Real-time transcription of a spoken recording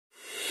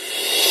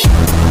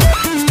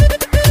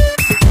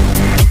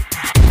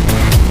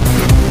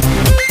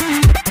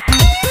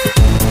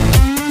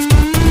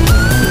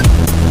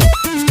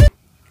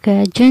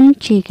Cajun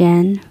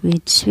chicken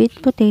with sweet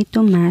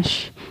potato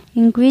mash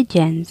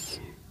ingredients.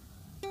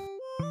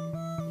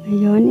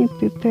 Ngayon,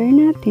 i-prepare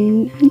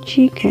natin ang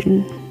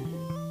chicken.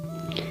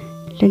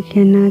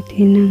 Lagyan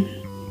natin ng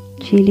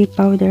chili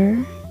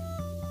powder,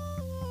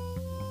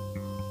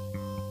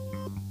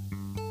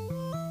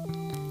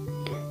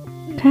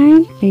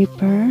 cayenne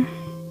pepper,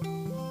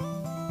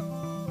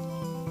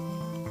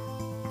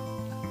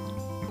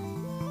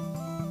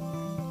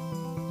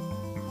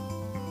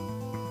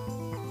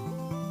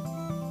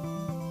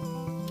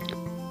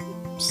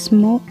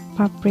 smoked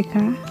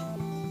paprika,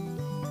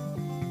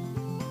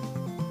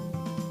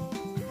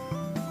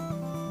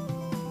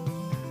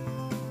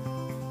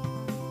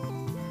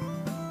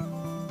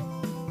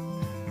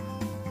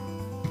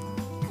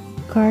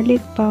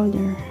 garlic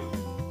powder.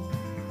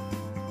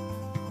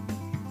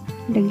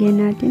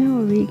 Lagyan natin ng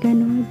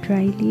oregano,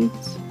 dry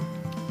leaves.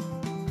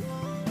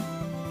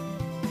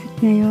 At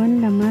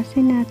ngayon,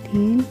 lamasin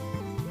natin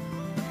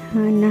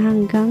na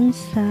hanggang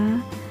sa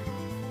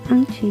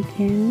ang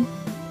chicken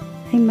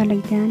ay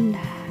malagyan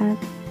lahat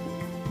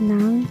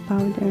ng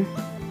powder.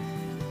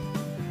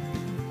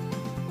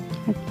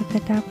 At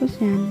pagkatapos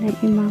yan, ay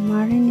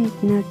imamarinate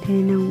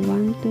natin ng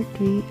 1 to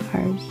 3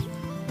 hours.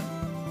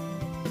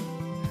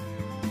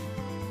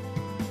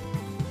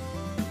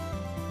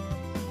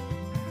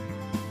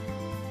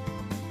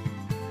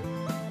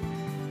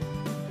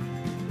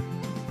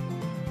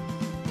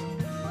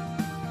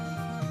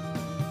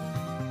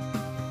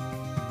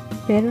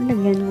 Pero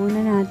lagyan muna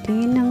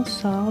natin ng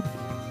salt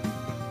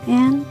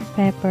and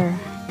pepper.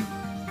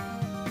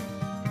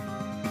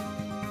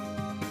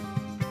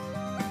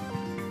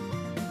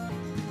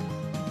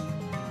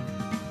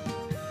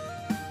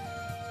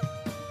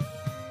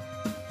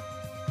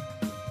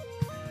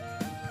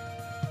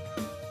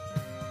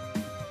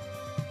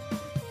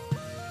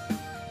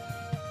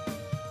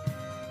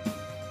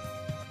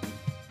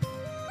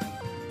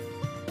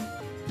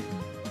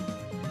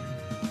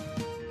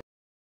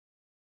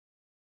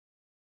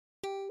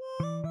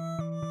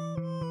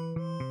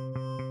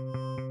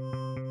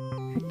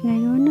 At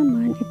ngayon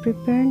naman,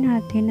 i-prepare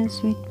natin ang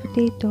sweet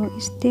potato.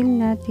 Steam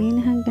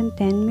natin hanggang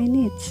 10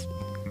 minutes.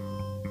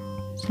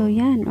 So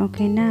yan,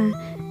 okay na.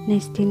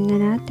 Na-steam na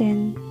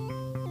natin.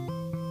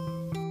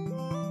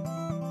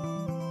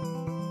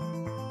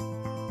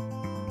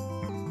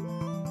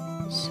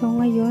 So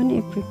ngayon,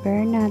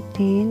 i-prepare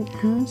natin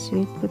ang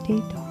sweet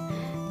potato.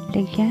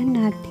 Lagyan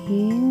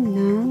natin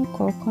ng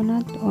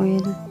coconut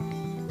oil.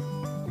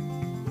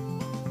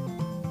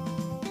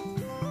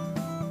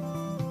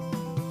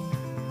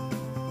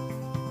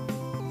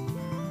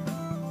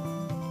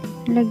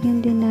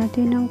 Lagyan din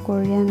natin ng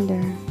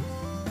coriander.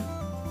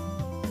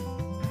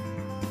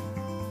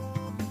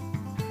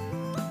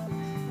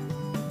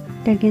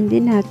 Lagyan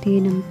din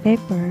natin ng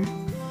pepper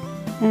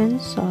and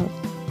salt.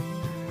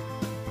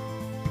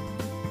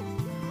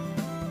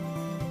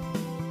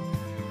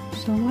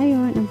 So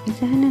ngayon,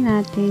 umpisahan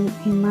na natin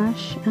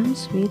i-mash ang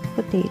sweet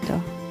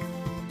potato.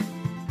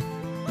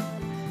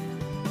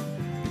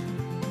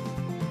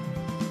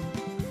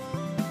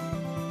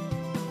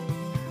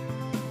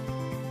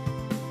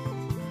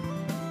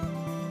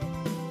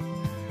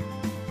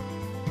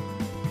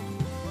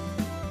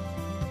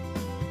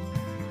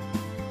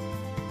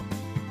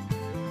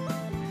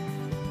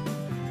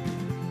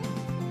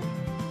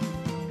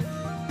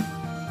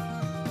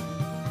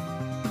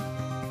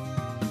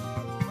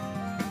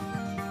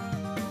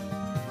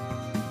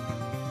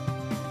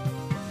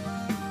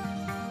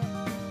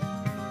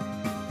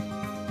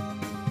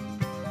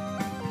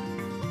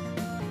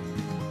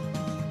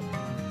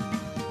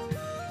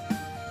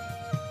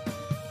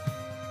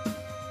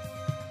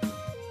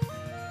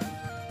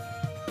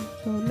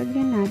 So,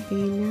 lagyan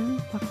natin ng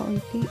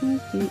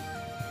pakaunti-unti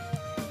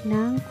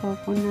ng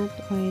coconut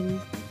oil.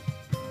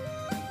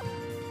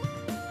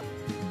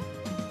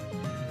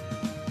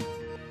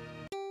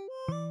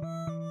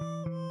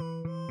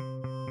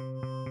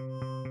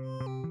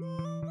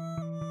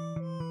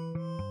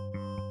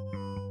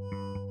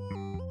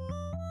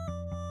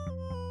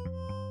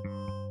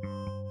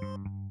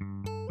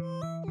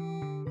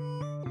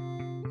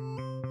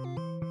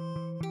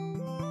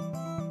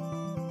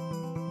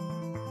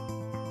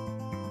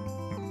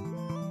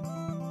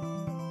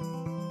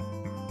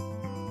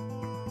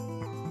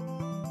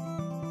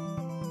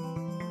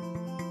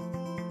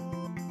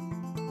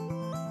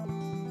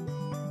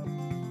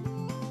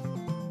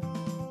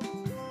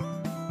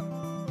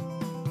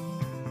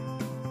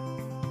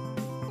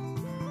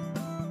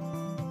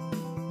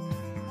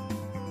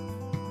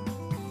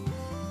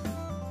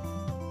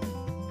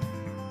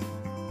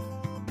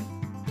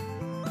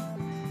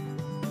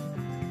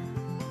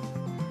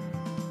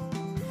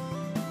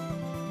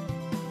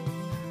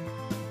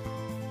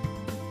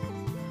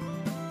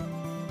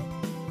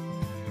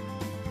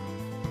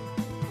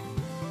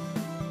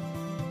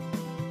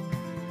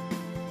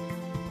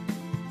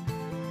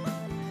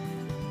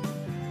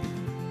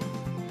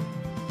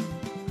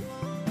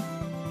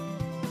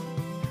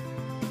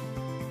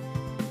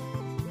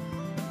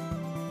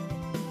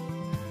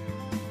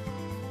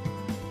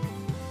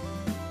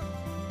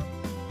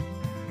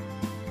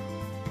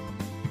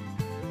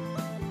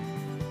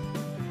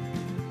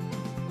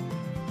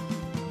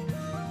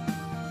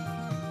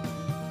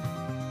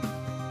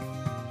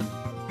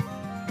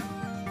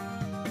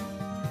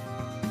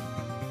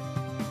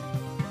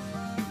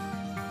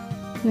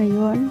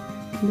 Ngayon,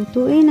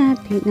 lutuin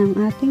natin ang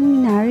ating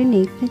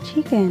minarinate na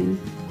chicken.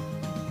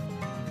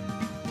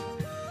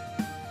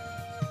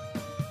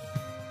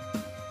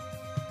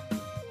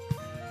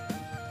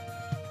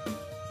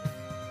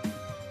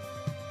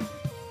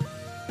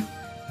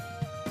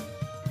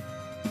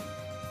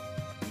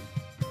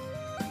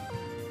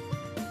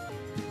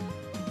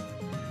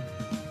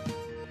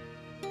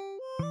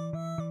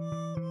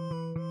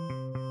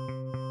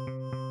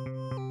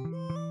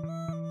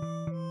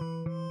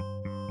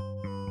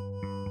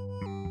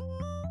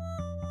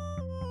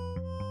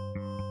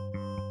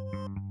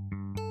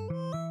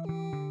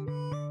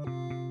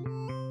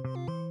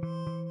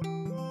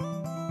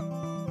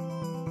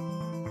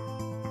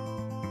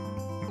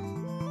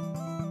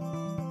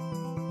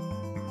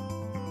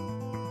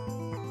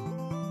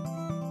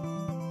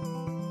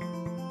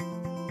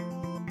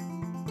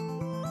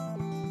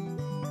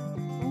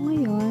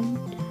 Ngayon,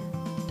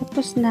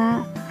 tapos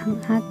na ang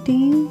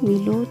ating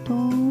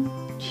nilutong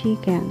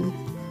chicken.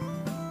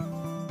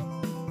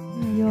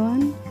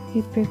 Ngayon,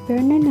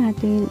 i-prepare na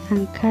natin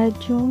ang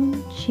Cajun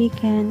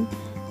chicken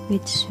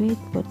with sweet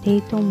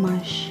potato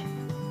mash.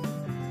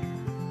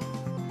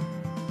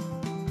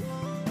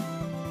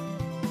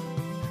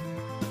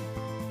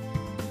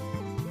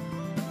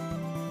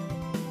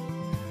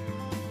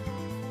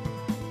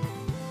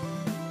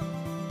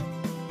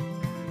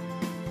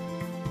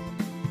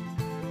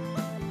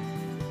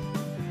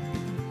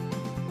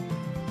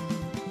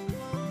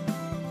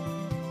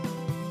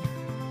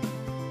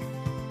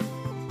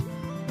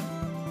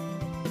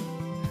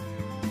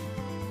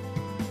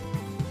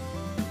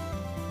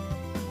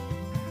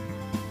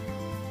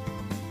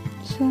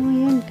 So,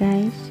 ngayon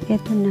guys,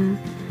 eto na.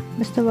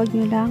 Basta wag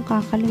nyo lang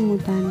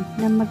kakalimutan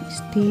na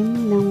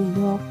mag-steam ng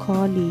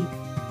broccoli.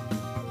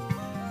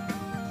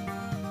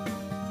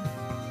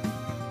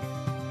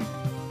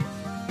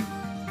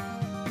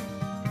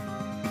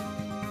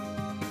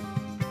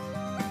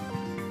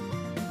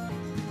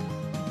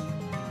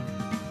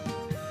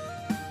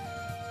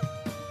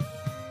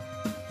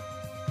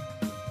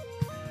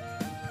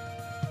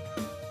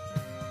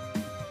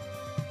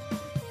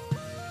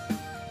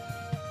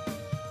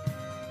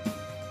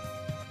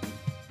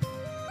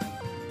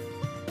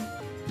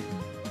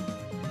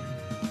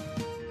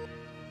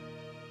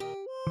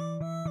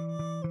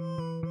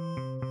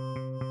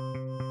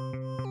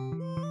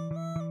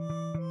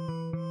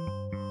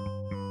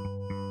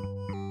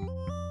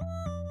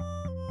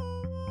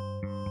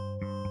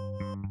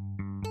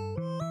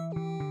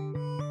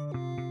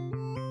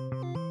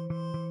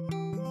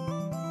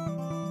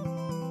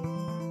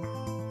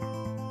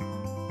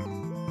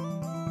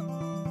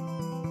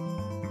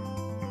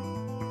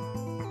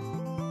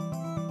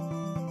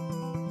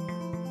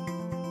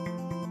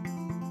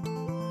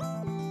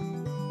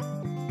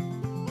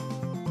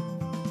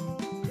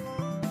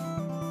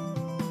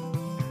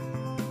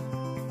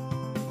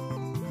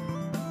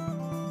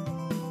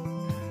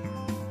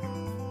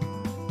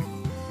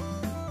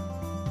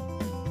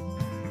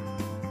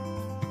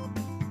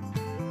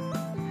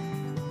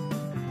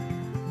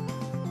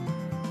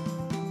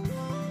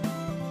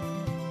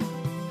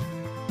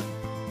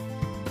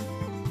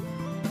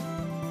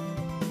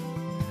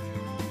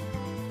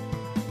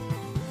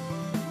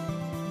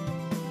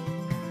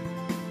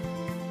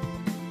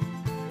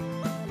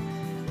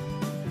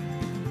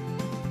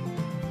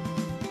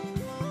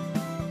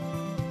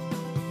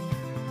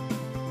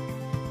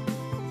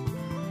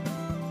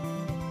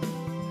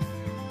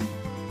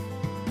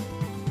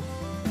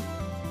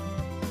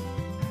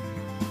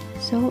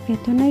 So,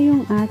 ito na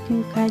yung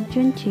ating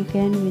Cajun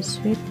chicken with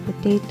sweet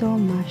potato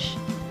mash.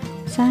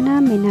 Sana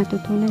may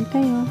natutunan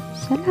kayo.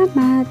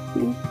 Salamat!